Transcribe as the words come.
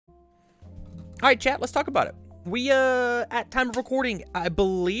All right, chat, let's talk about it. We, at time of recording, I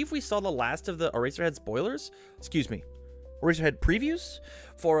believe we saw the last of the Eraserhead spoilers. Excuse me. Eraserhead previews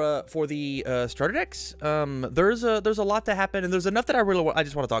for the starter decks. There's a lot to happen, and there's enough that I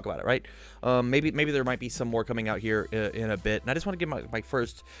just want to talk about it, right? Maybe there might be some more coming out here in a bit, and I just want to give my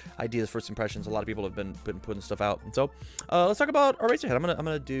first ideas, first impressions. A lot of people have been putting stuff out, and so let's talk about Eraserhead. I'm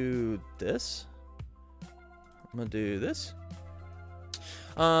gonna do this. I'm gonna do this.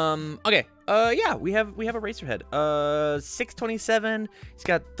 Okay. Yeah, we have Eraserhead. 627. He's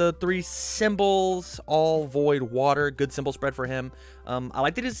got the 3 symbols, all void water. Good symbol spread for him. I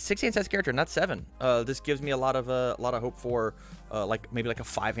like that he's a 6-hand size character, not 7. This gives me a lot of hope for maybe like a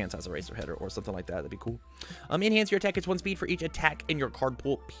 5-hand size Eraserhead or something like that. That'd be cool. Enhance your attack gets 1 speed for each attack in your card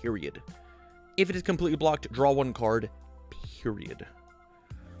pool. Period. If it is completely blocked, draw 1 card. Period.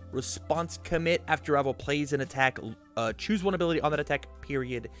 Response commit after rival plays an attack. Choose 1 ability on that attack.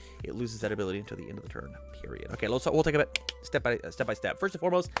 Period. It loses that ability until the end of the turn. Period. Okay, we'll take a bit step by step. First and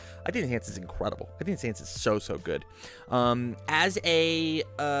foremost, I think Enhance is incredible. I think Enhance is so good. As a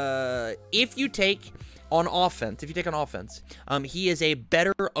if you take on offense, he is a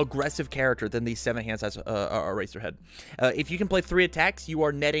better aggressive character than the 7-hand size Eraserhead. If you can play 3 attacks, you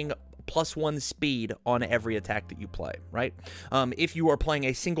are netting +1 speed on every attack that you play, right? If you are playing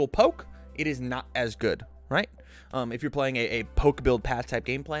a single poke, it is not as good, right? If you're playing a poke build path type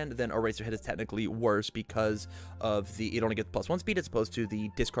game plan, then Eraserhead is technically worse because of it only gets +1 speed as opposed to the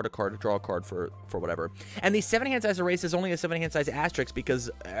discard a card, draw a card for whatever. And the 7-hand size Eraser is only a 7-hand size asterisk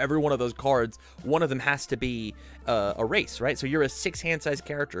because every one of those cards, one of them has to be erase, right? So you're a 6-hand size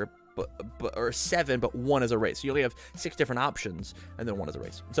character, or 7, but 1 is a race. So you only have 6 different options, and then 1 is a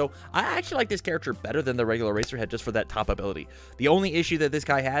race. So I actually like this character better than the regular Eraserhead just for that top ability. The only issue that this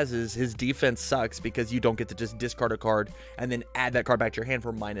guy has is his defense sucks because you don't get to just discard a card and then add that card back to your hand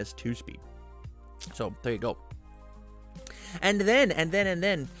for -2 speed. So there you go. And then,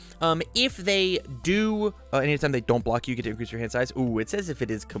 if they do, anytime they don't block you, get to increase your hand size. Ooh, it says if it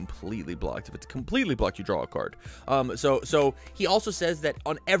is completely blocked. If it's completely blocked, you draw a card. So he also says that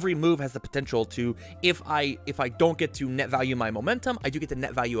on every move has the potential to, if I don't get to net value my momentum, I do get to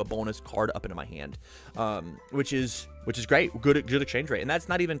net value a bonus card up into my hand, which is great. Good exchange rate. And that's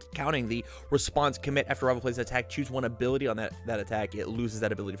not even counting the response commit after rival plays an attack. Choose 1 ability on that attack. It loses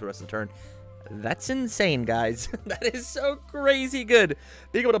that ability for the rest of the turn. That's insane, guys. That is so crazy good.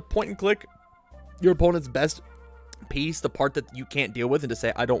 Being able to point and click your opponent's best piece, the part that you can't deal with, and to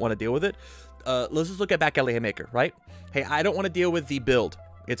say, I don't want to deal with it. Let's just look at Back Alley Haymaker, right? Hey, I don't want to deal with the build.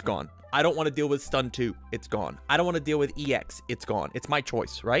 It's gone. I don't want to deal with Stun 2. It's gone. I don't want to deal with EX. It's gone. It's my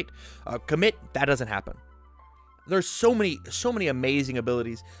choice, right? Commit, that doesn't happen. There's so many amazing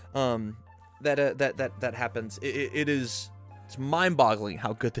abilities that happens. It's mind-boggling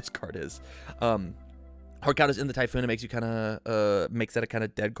how good this card is. Hard counters in the Typhoon. It makes you kind of makes that a kind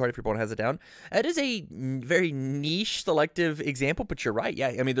of dead card if your opponent has it down. It is a very niche selective example, but you're right.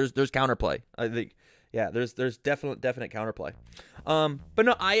 Yeah, I mean there's counterplay. I think there's definite counterplay. But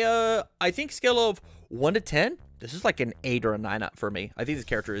no, I think scale of 1 to 10. This is like an 8 or a 9 up for me. I think this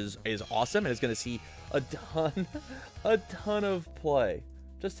character is awesome and is going to see a ton of play.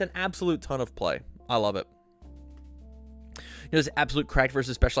 Just an absolute ton of play. I love it. You know, this absolute cracked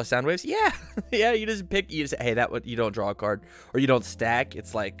versus specialized sound waves. Yeah, yeah. You just hey, you don't draw a card or you don't stack.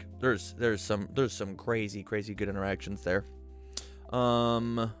 It's like there's some crazy good interactions there.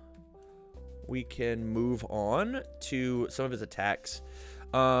 We can move on to some of his attacks.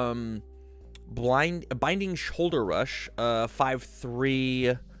 Binding Shoulder Rush,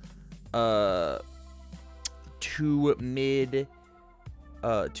 5/3, 2 mid.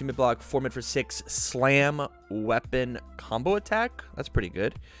 2 mid block, 4 mid for 6, slam, weapon, combo attack. That's pretty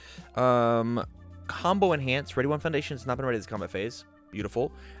good. Combo enhance, ready 1 foundation. It's not been ready this combat phase.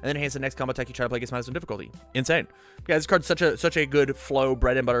 Beautiful. And then enhance the next combo attack you try to play against -1 difficulty. Insane. Yeah, this card's such a good flow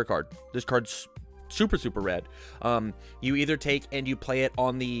bread and butter card. This card's super rad. You either take and you play it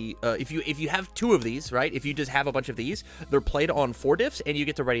on the if you have 2 of these, right? If you just have a bunch of these, they're played on 4 diffs and you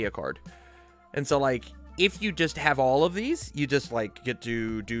get to ready a card. And so like if you just have all of these, you just like get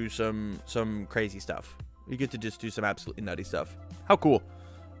to do some crazy stuff. You get to just do some absolutely nutty stuff. How cool.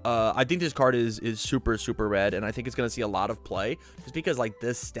 I think this card is super rad, and I think it's going to see a lot of play just because like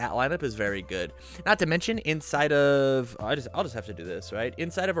this stat lineup is very good. Not to mention inside of I'll just have to do this, right?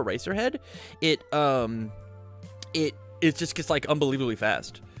 Inside of Eraserhead, it just gets like unbelievably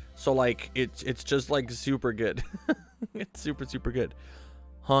fast. So like it's just like super good. It's super good.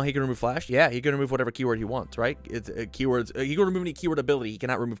 Huh? He can remove flash? Yeah, he can remove whatever keyword he wants, right? It's keywords. He can remove any keyword ability. He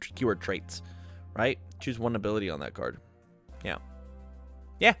cannot remove keyword traits, right? Choose 1 ability on that card. Yeah.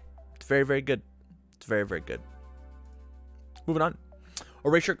 Yeah, it's very good. It's very, very good. Moving on.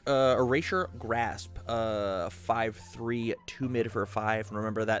 Erasure Grasp, 5/3, 2 mid for 5.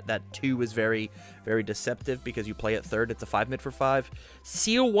 Remember that 2 is very, very deceptive because you play it third. It's a 5 mid for 5.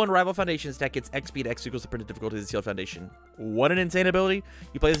 Seal 1 Rival Foundations deck gets X speed, X equals the printed difficulty of the Seal Foundation. What an insane ability.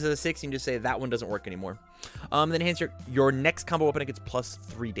 You play this as a 6 and you just say that one doesn't work anymore. Then enhance your next combo weapon, it gets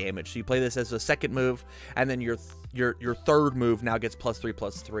 +3 damage. So you play this as a second move, and then your third move now gets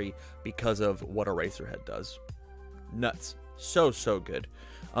 +3/+3 because of what Eraserhead does. Nuts. So good.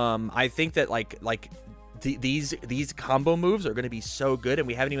 I think that these combo moves are going to be so good, and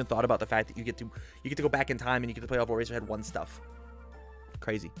we haven't even thought about the fact that you get to go back in time and you get to play all of Eraserhead 1 stuff.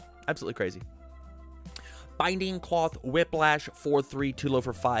 Crazy. Absolutely crazy. Binding Cloth Whiplash, 4/3, 2 low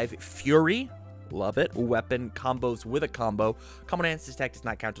for 5. Fury. Love it. Weapon combos with a combo. Common enhanced attack does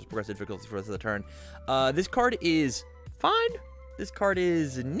not count as progressive difficulty for the rest of the turn. This card is fine. This card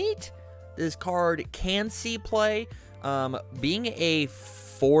is neat. This card can see play. Being a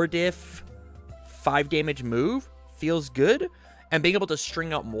 4-diff, 5 damage move feels good, and being able to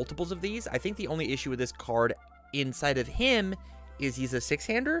string out multiples of these, I think the only issue with this card inside of him is he's a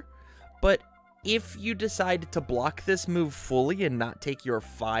 6-hander, but if you decide to block this move fully and not take your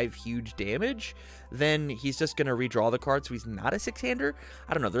 5 huge damage, then he's just going to redraw the card, so he's not a 6-hander.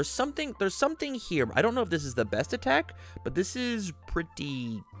 I don't know, there's something here. I don't know if this is the best attack, but this is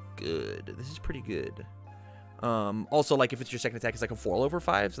pretty good. This is pretty good. Also, like, if it's your second attack, it's like a 4 over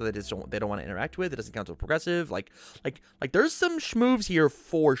 5, so they don't want to interact with. It doesn't count as progressive. Like there's some schmoves here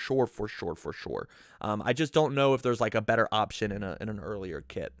for sure. I just don't know if there's like a better option in an earlier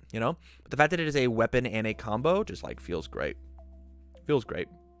kit, you know. But the fact that it is a weapon and a combo just like feels great. Feels great.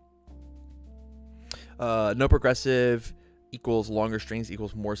 No progressive equals longer strings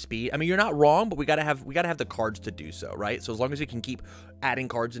equals more speed. I mean, you're not wrong, but we gotta have the cards to do so, right? So as long as we can keep adding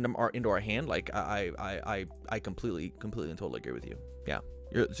cards into our hand, like I completely and totally agree with you. Yeah,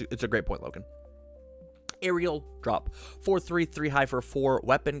 it's a great point, Logan. Aerial Drop, 4/3, 3 high for 4.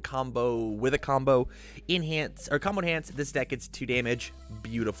 Weapon combo with a combo. Enhance or combo enhance. This deck gets 2 damage.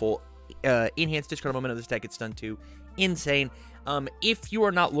 Beautiful. Enhance discard momentum. This deck gets stun 2. Insane. If you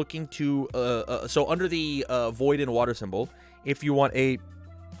are not looking to, so under the void and water symbol, if you want a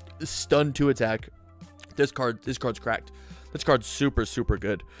stun 2 attack, this card's cracked. This card's super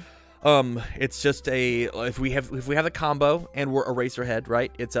good. It's just if we have the combo and we're Eraserhead,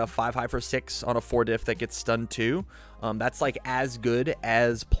 right? It's a 5 high for 6 on a 4 diff that gets stun 2. That's like as good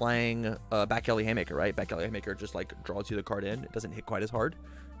as playing Back Alley Haymaker, right? Back Alley Haymaker just like draws you the card in. It doesn't hit quite as hard.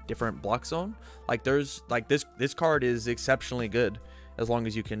 Different block zone. Like there's like this card is exceptionally good as long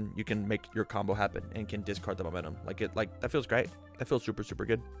as you can make your combo happen and can discard the momentum. Like that feels great. That feels super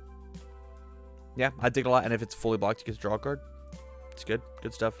good. Yeah, I dig it a lot. And if it's fully blocked, you get to draw a card. It's good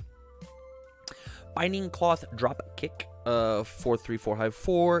stuff. Binding Cloth Drop Kick, 4/3, 4 high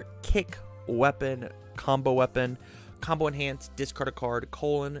 4. Kick weapon, combo enhance, discard a card, :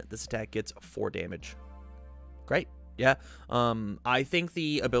 this attack gets 4 damage. Great. Yeah, I think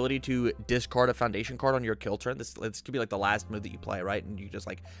the ability to discard a foundation card on your kill turn, this could be like the last move that you play, right? And you just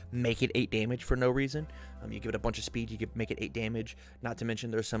like make it 8 damage for no reason. You give it a bunch of speed, you make it 8 damage. Not to mention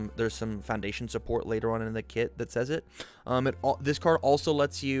there's some foundation support later on in the kit that says it. This card also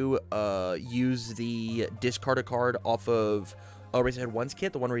lets you use the discard a card off of Eraserhead 1's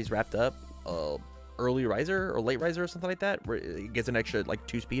kit, the one where he's wrapped up. Early riser or late riser or something like that, where it gets an extra like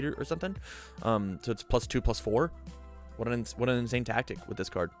 2 speed or something. So it's +2 +4. What an insane tactic with this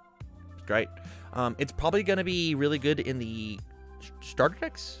card. It's great. It's probably going to be really good in the starter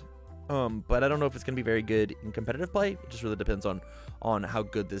decks, but I don't know if it's going to be very good in competitive play. It just really depends on how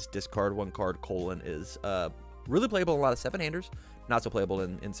good this discard 1 card : is. Really playable in a lot of 7-handers, not so playable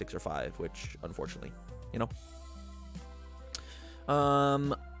in 6 or 5, which unfortunately, you know.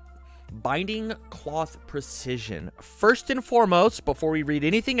 Binding Cloth Precision. First and foremost, before we read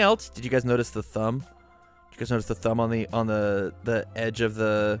anything else, did you guys notice the thumb? Did you guys notice the thumb on the edge of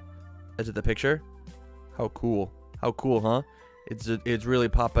the picture? How cool! How cool, huh? It's really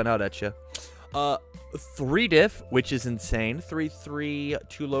popping out at you. 3 diff, which is insane. 3/3,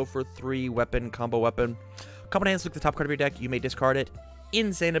 2 low for 3. Weapon, combo weapon. Combo enhance. Look at the top card of your deck. You may discard it.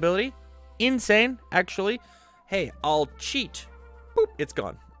 Insane ability. Insane, actually. Hey, I'll cheat. Boop, it's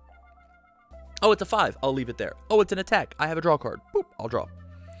gone. Oh, it's a 5. I'll leave it there. Oh, it's an attack. I have a draw card. Boop, I'll draw.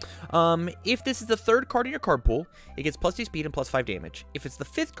 If this is the 3rd card in your card pool, it gets +2 speed and +5 damage. If it's the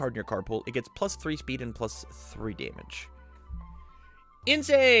 5th card in your card pool, it gets +3 speed and +3 damage.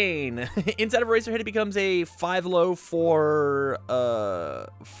 Insane! Inside of Eraserhead, it becomes a 5 low for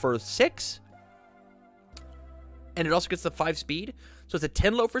 6. And it also gets the 5 speed. So it's a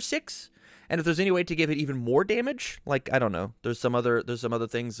 10 low for 6. And if there's any way to give it even more damage, like, I don't know, there's some other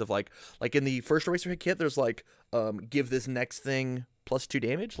things of like in the first Eraserhead kit, there's like, give this next thing +2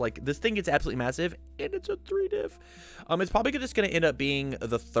 damage. Like, this thing gets absolutely massive, and it's a 3 diff. It's probably just going to end up being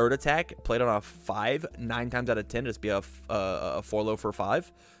the third attack played on a 5, 9 times out of 10. Just be a 4 low for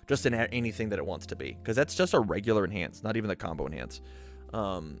 5, just in anything that it wants to be, because that's just a regular enhance, not even the combo enhance.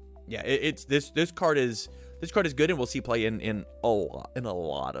 Yeah, this card is good, and we'll see play in a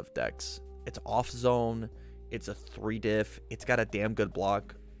lot of decks. It's off zone. It's a 3 diff. It's got a damn good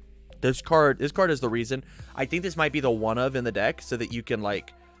block. This card is the reason. I think this might be the one of in the deck, so that you can,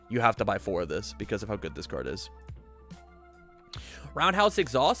 like, you have to buy 4 of this because of how good this card is. Roundhouse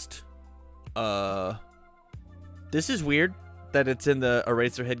Exhaust. This is weird that it's in the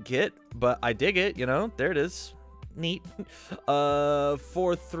Eraserhead kit, but I dig it, you know. There it is. Neat.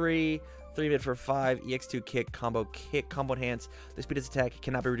 4/3, 3 mid for 5, EX2 kick, combo enhance. The speed of its attack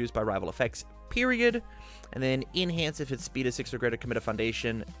cannot be reduced by rival effects, period. And then enhance if its speed is 6 or greater, commit a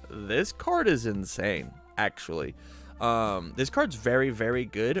foundation. This card is insane, actually. This card's very, very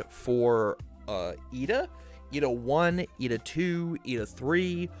good for Ida. Ida 1, Ida 2, Ida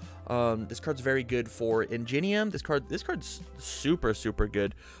 3. This card's very good for Ingenium. This card's super, super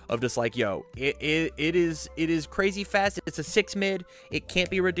good of just like, yo, it is crazy fast. It's a 6 mid. It can't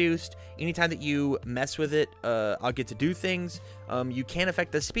be reduced. Anytime that you mess with it, I'll get to do things. You can't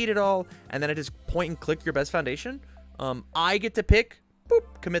affect the speed at all. And then I just point and click your best foundation. I get to pick,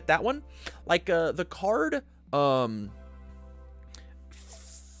 boop, commit that one. Like, the card,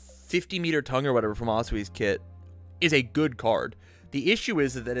 50 meter tongue or whatever from Asui's kit is a good card. The issue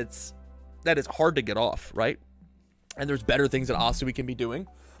is that it's hard to get off, right? And there's better things that Asui can be doing.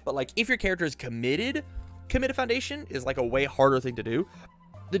 But like, if your character is committed, commit a foundation is like a way harder thing to do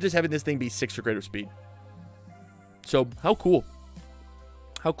than just having this thing be 6 or greater speed. So how cool?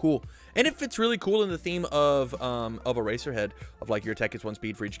 How cool? And it fits really cool in the theme of Eraserhead, of like your attack gets 1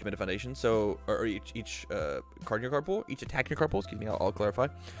 speed for each committed foundation. So, or each card in your card pool, each attack in your card pool. Excuse me, I'll clarify.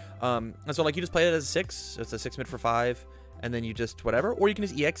 And so like you just play it as a 6. It's a 6 mid for 5. And then you just whatever, or you can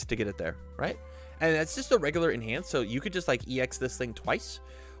just EX to get it there, right? And that's just a regular enhance, so you could just like EX this thing twice,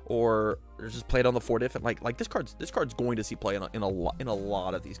 or just play it on the 4 diff. And like this card's going to see play in a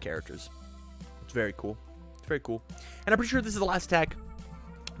lot of these characters. It's very cool. It's very cool. And I'm pretty sure this is the last attack.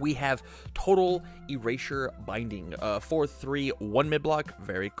 We have Total Erasure Binding, 4/3, 1 mid block.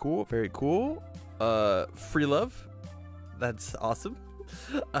 Very cool. Very cool. Free love. That's awesome.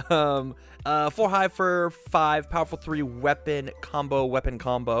 4 high for 5, powerful 3, weapon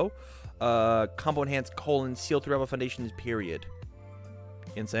combo, combo enhance, seal 3 rival foundations, period.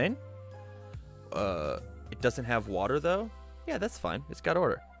 Insane. It doesn't have water though. Yeah, that's fine. It's got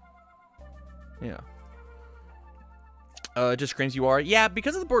order. Yeah. It just screams UR. Yeah,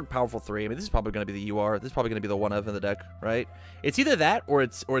 because of the board powerful 3. I mean, this is probably going to be the UR. This is probably going to be the one of in the deck, right? It's either that or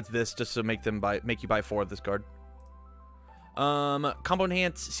it's this, just to make you buy 4 of this card. Combo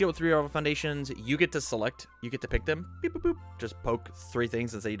enhance, seal with 3 rival foundations. You get to select, you get to pick them. Beep, boop, boop. Just poke 3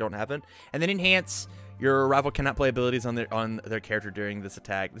 things and say you don't have them. And then enhance, your rival cannot play abilities on their character during this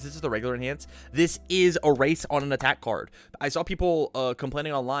attack. This is just a regular enhance. This is erase on an attack card. I saw people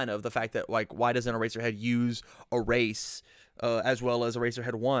complaining online of the fact that, like, why doesn't Eraserhead use erase as well as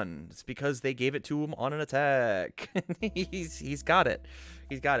Eraserhead 1? It's because they gave it to him on an attack. He's got it.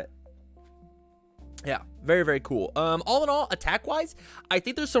 He's got it. Yeah, very, very cool. All in all, attack-wise, I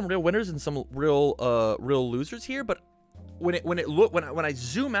think there's some real winners and some real losers here. But when I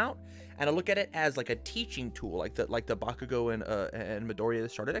zoom out and I look at it as like a teaching tool, like the Bakugo and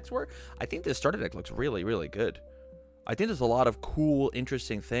Midoriya starter decks were, I think this starter deck looks really, really good. I think there's a lot of cool,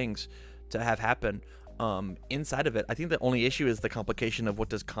 interesting things to have happen inside of it. I think the only issue is the complication of what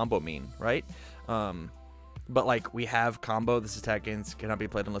does combo mean, right? But like, we have combo. This attack cannot be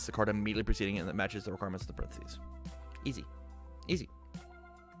played unless the card immediately preceding it that matches the requirements of the parentheses. Easy. Easy.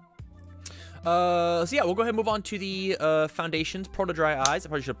 So yeah, we'll go ahead and move on to the foundations. Proto Dry Eyes. I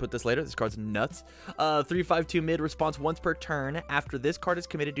probably should have put this later. This card's nuts. 3/5/2 mid, response once per turn. After this card is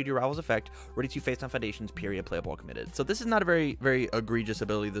committed due to your rival's effect, ready to face down foundations, period, playable committed. So this is not a very, very egregious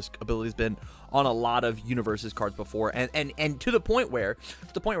ability. This ability's been on a lot of Universes cards before, and to the point where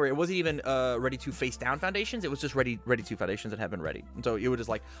it wasn't even ready to face down foundations. It was just ready to foundations that have been ready. And so it would just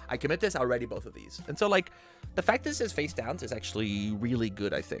like, I commit this, I'll ready both of these. And so like, the fact that this says face downs is actually really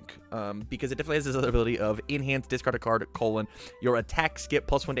good, I think, because it definitely has this other ability of enhance, discard a card, your attack skip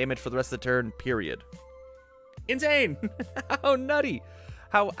 +1 damage for the rest of the turn, period. Insane. How nutty.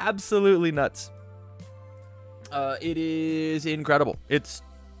 How absolutely nuts. It is incredible. It's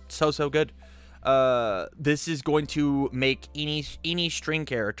so good. This is going to make any string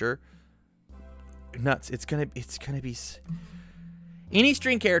character nuts. It's gonna be. Any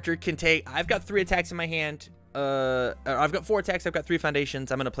string character can take. I've got 3 attacks in my hand. I've got 4 attacks. I've got 3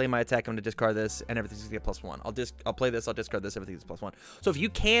 foundations. I'm gonna play my attack. I'm gonna discard this, and everything's gonna get +1. I'll play this. I'll discard this. Everything's +1. So if you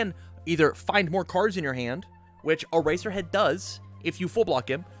can either find more cards in your hand, which Eraserhead does, if you full block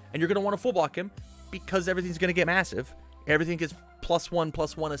him, and you're gonna want to full block him because everything's gonna get massive. Everything gets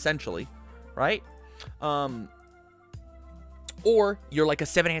 +1/+1 essentially, right? Or you're like a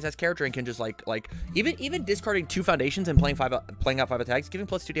 7-hand character and can just like even discarding 2 foundations and playing out 5 attacks, giving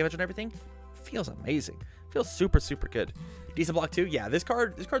 +2 damage on everything, feels amazing. Feels super good. Decent block too. Yeah, this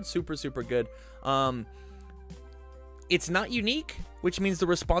card's super good. It's not unique, which means the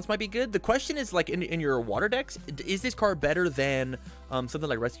response might be good. The question is, like, in your water decks, is this card better than something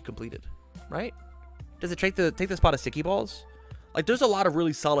like Rescue Completed, right? Does it take the spot of Sticky Balls? Like, there's a lot of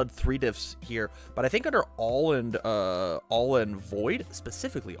really solid 3 diffs here, but I think under All and Void,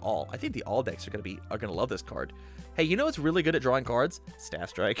 specifically All, I think the All decks are gonna love this card. Hey, you know what's really good at drawing cards? Staff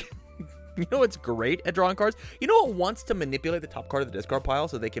Strike. You know what's great at drawing cards? You know what wants to manipulate the top card of the discard pile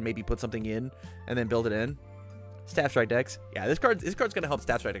so they can maybe put something in and then build it in? Staff Strike decks. Yeah, this card's gonna help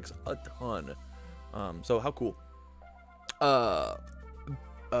Staff Strike decks a ton. So how cool.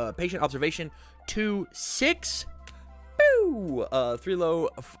 Patient Observation 2/6. Boo! 3 low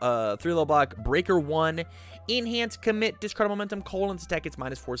block. Breaker 1. Enhance Commit. Discard Momentum. Colon's attack gets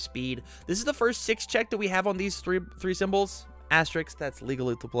 -4 speed. This is the first 6 check that we have on these three symbols. Asterisk, that's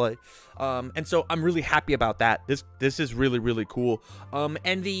legally to play. And so I'm really happy about that. This is really cool.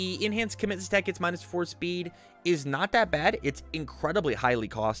 And the Enhanced Commit attack gets -4 speed is not that bad. It's incredibly highly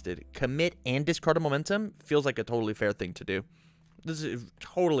costed. Commit and discard a momentum feels like a totally fair thing to do. This is a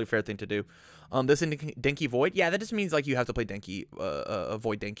totally fair thing to do. This in Denki Void, yeah, that just means like you have to play Denki,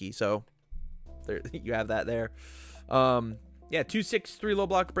 Void Denki. So there, you have that there. Yeah, 2/6, 3 low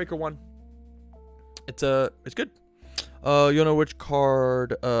block, breaker 1. It's good. You know which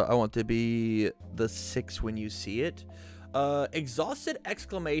card I want to be the 6 when you see it. Exhausted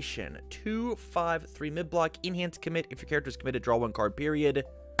Exclamation. 2/5, 3 mid block. Enhance Commit. If your character is committed, draw 1 card. Period.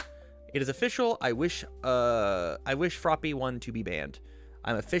 It is official. I wish Froppy 1 to be banned.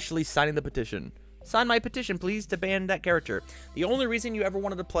 I'm officially signing the petition. Sign my petition, please, to ban that character. The only reason you ever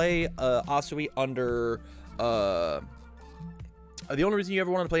wanted to play Asui under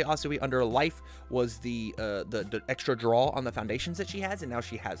life was the extra draw on the foundations that she has, and now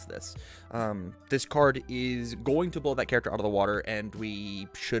she has this. This card is going to blow that character out of the water, and we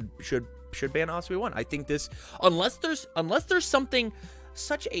should ban Asui 1. I think this, unless there's something,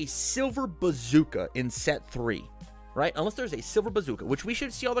 such a silver bazooka in set 3, right? Unless there's a silver bazooka, which we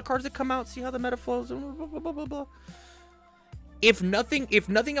should see all the cards that come out, see how the meta flows, blah, blah, blah, blah. If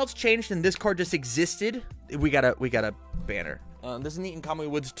nothing else changed and this card just existed, we gotta ban her. This is neat in Kamui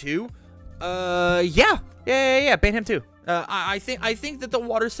Woods too. Yeah, ban him too. I think that the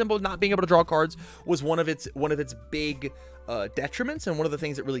water symbol not being able to draw cards was one of its big detriments, and one of the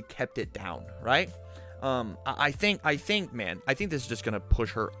things that really kept it down, right? I think this is just gonna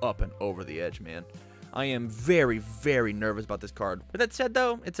push her up and over the edge, man. I am very nervous about this card. With that said,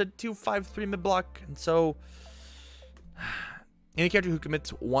 though, it's a 2/5, 3 mid block, and so any character who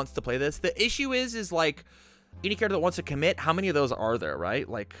commits wants to play this. The issue is like any character that wants to commit, how many of those are there, right?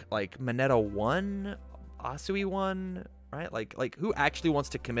 Like Mineta 1, Asui 1, right? Like who actually wants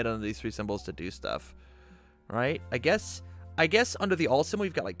to commit under these 3 symbols to do stuff, right? I guess under the all symbol,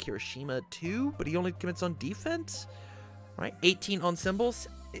 you've got like Kirishima 2, but he only commits on defense, right? 18 on symbols.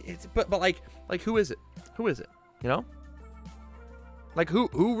 But like who is it? Who is it? You know? Like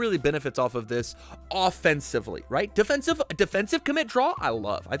who really benefits off of this offensively, right? Defensive commit draw, I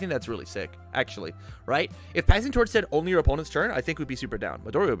love. I think that's really sick, actually, right? If Passing Torch said only your opponent's turn, I think we'd be super down.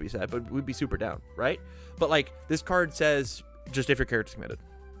 Midori would be sad, but we'd be super down, right? But like this card says just if your character's committed.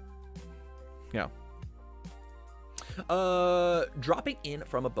 Yeah. Dropping in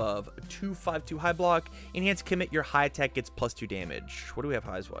from above, 2/5, 2 high block. Enhance Commit, your high attack gets +2 damage. What do we have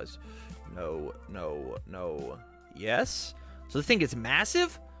highs wise? No. Yes. So this thing gets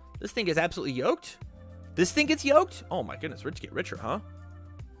massive. This thing gets absolutely yoked. This thing gets yoked. Oh my goodness, rich get richer, huh?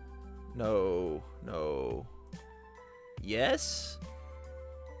 No. Yes.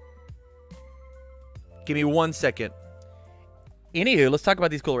 Give me 1 second. Anywho, let's talk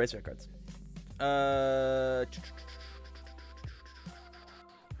about these cool Eraserhead cards.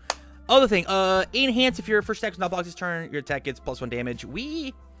 Other thing, enhance if your first attack is not blocked this turn, your attack gets +1 damage.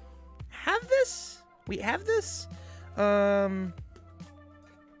 We have this.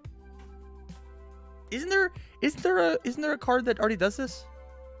 Isn't there a card that already does this?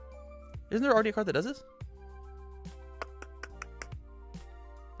 Isn't there already a card that does this?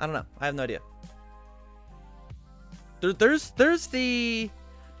 I don't know. I have no idea. There's the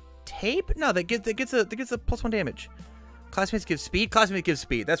tape. No, that gets a +1 damage. Classmates give speed. Classmates give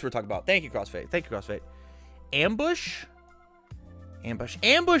speed. That's what we're talking about. Thank you, Crossfade. Thank you, Crossfade. Ambush.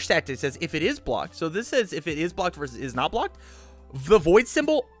 Ambush tactic says if it is blocked. So this says if it is blocked versus is not blocked. The void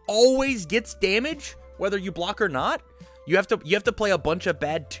symbol always gets damage whether you block or not. You have to play a bunch of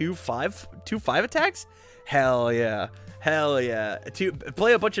bad 2/5 attacks. Hell yeah. Hell yeah. To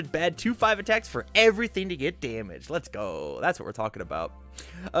play a bunch of bad 2/5 attacks for everything to get damage. Let's go. That's what we're talking about.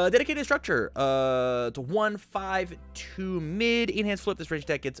 Dedicated structure. It's 1/5/2 mid. Enhanced flip. This range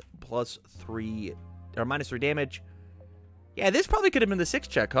attack gets +3 or -3 damage. Yeah, this probably could have been the 6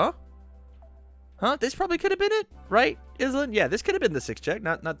 check, huh? This probably could have been it, right, Island? Yeah, this could have been the 6 check,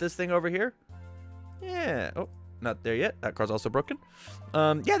 not this thing over here. Yeah. Oh, not there yet. That card's also broken.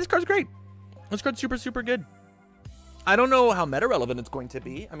 Yeah, this card's great. This card's super good. I don't know how meta relevant it's going to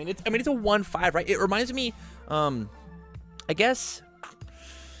be. I mean, it's a 1/5, right? It reminds me, I guess,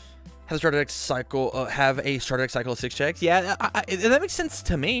 have a starter deck cycle of 6 checks. Yeah, that makes sense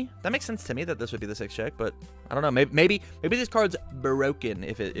to me. That makes sense to me that this would be the 6 check, but I don't know. Maybe this card's broken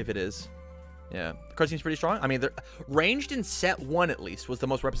if it is. Yeah, the card seems pretty strong. I mean, ranged in set 1 at least was the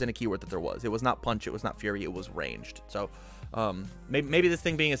most represented keyword that there was. It was not punch, it was not fury, it was ranged. So, maybe this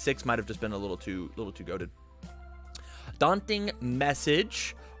thing being a 6 might have just been a little too goated. Daunting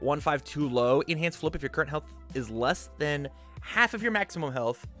Message, 1/5 low. Enhanced flip if your current health is less than half of your maximum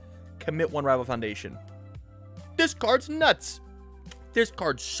health. Commit 1 rival foundation. This card's nuts. This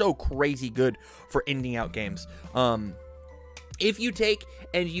card's so crazy good for ending out games. If you take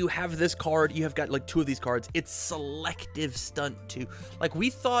and you have this card, you have got like 2 of these cards. It's selective stunt too. Like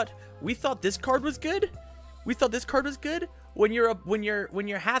we thought this card was good. We thought this card was good. When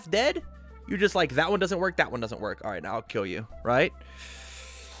you're half dead, you're just like, that one doesn't work, that one doesn't work. All right, now I'll kill you, right?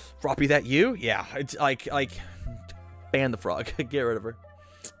 Froppy, that you? Yeah, it's like ban the frog. Get rid of her.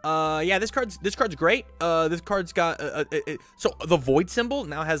 Yeah, this card's great. This card's got so the void symbol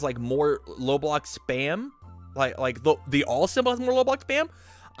now has like more low block spam. Like the all symbol has more low block spam.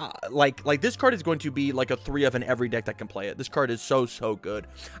 Like this card is going to be like a 3 of in every deck that can play it. This card is so good.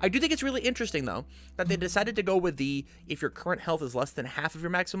 I do think it's really interesting though that they decided to go with the if your current health is less than half of your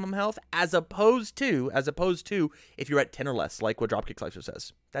maximum health, as opposed to if you're at 10 or less, like what Dropkick Slicer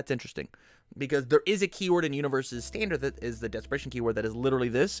says. That's interesting because there is a keyword in Universe's standard that is the desperation keyword that is literally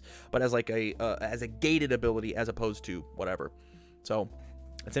this, but as like as a gated ability as opposed to whatever. So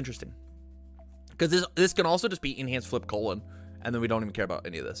it's interesting because this can also just be enhanced flip : and then we don't even care about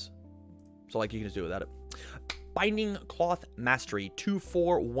any of this. So, like, you can just do it without it. Binding Cloth Mastery,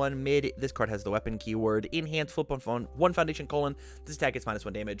 2/4/1 mid. This card has the weapon keyword. Enhanced flip on 1 foundation : this attack gets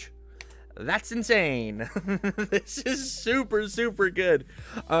 -1 damage. That's insane. This is super good.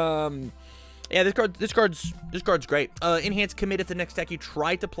 Yeah, this card's great. Enhanced commit if the next deck you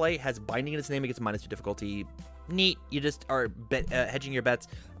try to play has binding in its name, it gets -2 difficulty. Neat. You just are hedging your bets.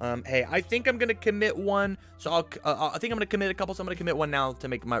 Hey, I think I'm gonna commit 1, so I think I'm gonna commit a couple, so I'm gonna commit 1 now to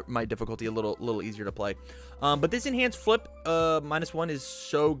make my difficulty a little easier to play. But this enhanced flip -1 is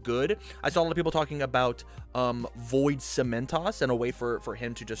so good. I saw a lot of people talking about Void Cementos and a way for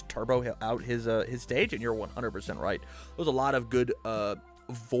him to just turbo out his stage, and you're 100% right. There's a lot of good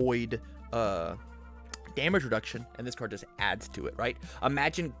Void damage reduction, and this card just adds to it, right?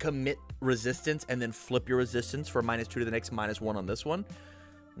 Imagine commit resistance and then flip your resistance for -2 to the next -1 on this one.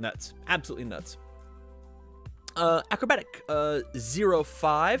 Nuts. Absolutely nuts. Acrobatic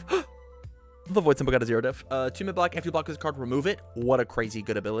 0/5. The void symbol got a 0 diff. 2 mid block. After you block this card, remove it. What a crazy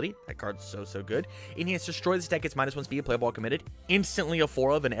good ability. That card's so good. Enhanced destroy. This deck gets -1 speed. Play ball committed. Instantly a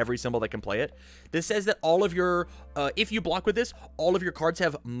 4 of in every symbol that can play it. This says that all of your, if you block with this, all of your cards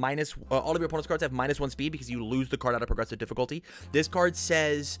have all of your opponent's cards have -1 speed because you lose the card out of progressive difficulty. This card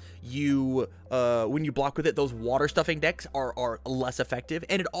says you, when you block with it, those water stuffing decks are less effective.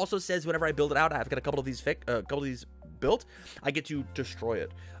 And it also says whenever I build it out, I've got a couple of these built, I get to destroy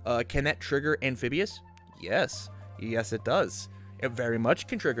it. Can that trigger amphibious? Yes it does. It very much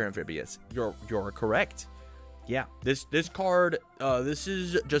can trigger amphibious. You're correct. Yeah, this card, this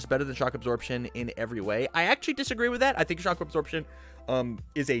is just better than shock absorption in every way. I actually disagree with that. I think shock absorption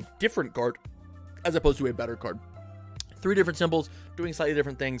is a different card as opposed to a better card. 3 different symbols doing slightly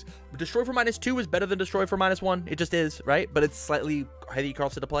different things. Destroy for -2 is better than destroy for -1. It just is, right? But it's slightly heavy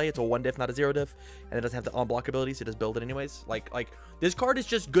cost to play. It's a 1 diff, not a 0 diff, and it doesn't have the on-block ability, so just build it anyways. Like this card is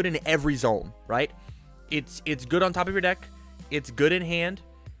just good in every zone, right? It's good on top of your deck. It's good in hand.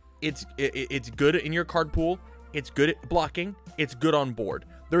 It's good in your card pool. It's good at blocking. It's good on board.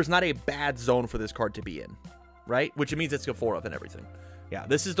 There's not a bad zone for this card to be in, right? Which means it's a 4 of and everything. Yeah,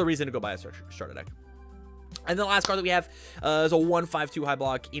 this is the reason to go buy a starter deck. And the last card that we have is a 1/5/2 high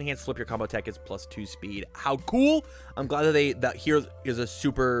block. Enhanced flip your combo tech is +2 speed. How cool! I'm glad that here is a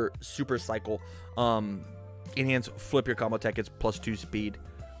super cycle. Enhanced flip your combo tech is +2 speed.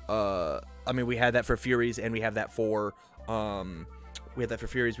 I mean, we had that for Furies, and we have that for we have that for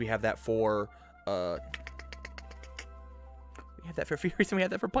Furies. We have that for we have that for Furies, and we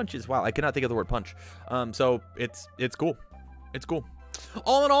have that for punches. Wow, I cannot think of the word punch. So it's cool. It's cool.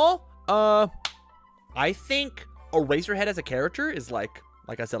 All in all, I think Eraserhead as a character is like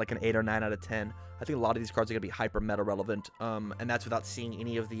I said, like an 8 or 9 out of 10. I think a lot of these cards are gonna be hyper meta relevant, and that's without seeing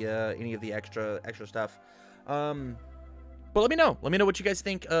any of the extra stuff. But let me know what you guys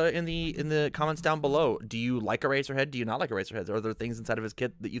think in the comments down below. Do you like Eraserhead? Do you not like Eraserhead? Are there things inside of his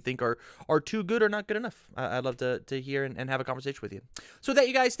kit that you think are too good or not good enough? I'd love to hear and have a conversation with you. So with that,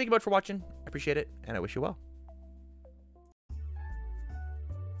 you guys, thank you much for watching. I appreciate it, and I wish you well.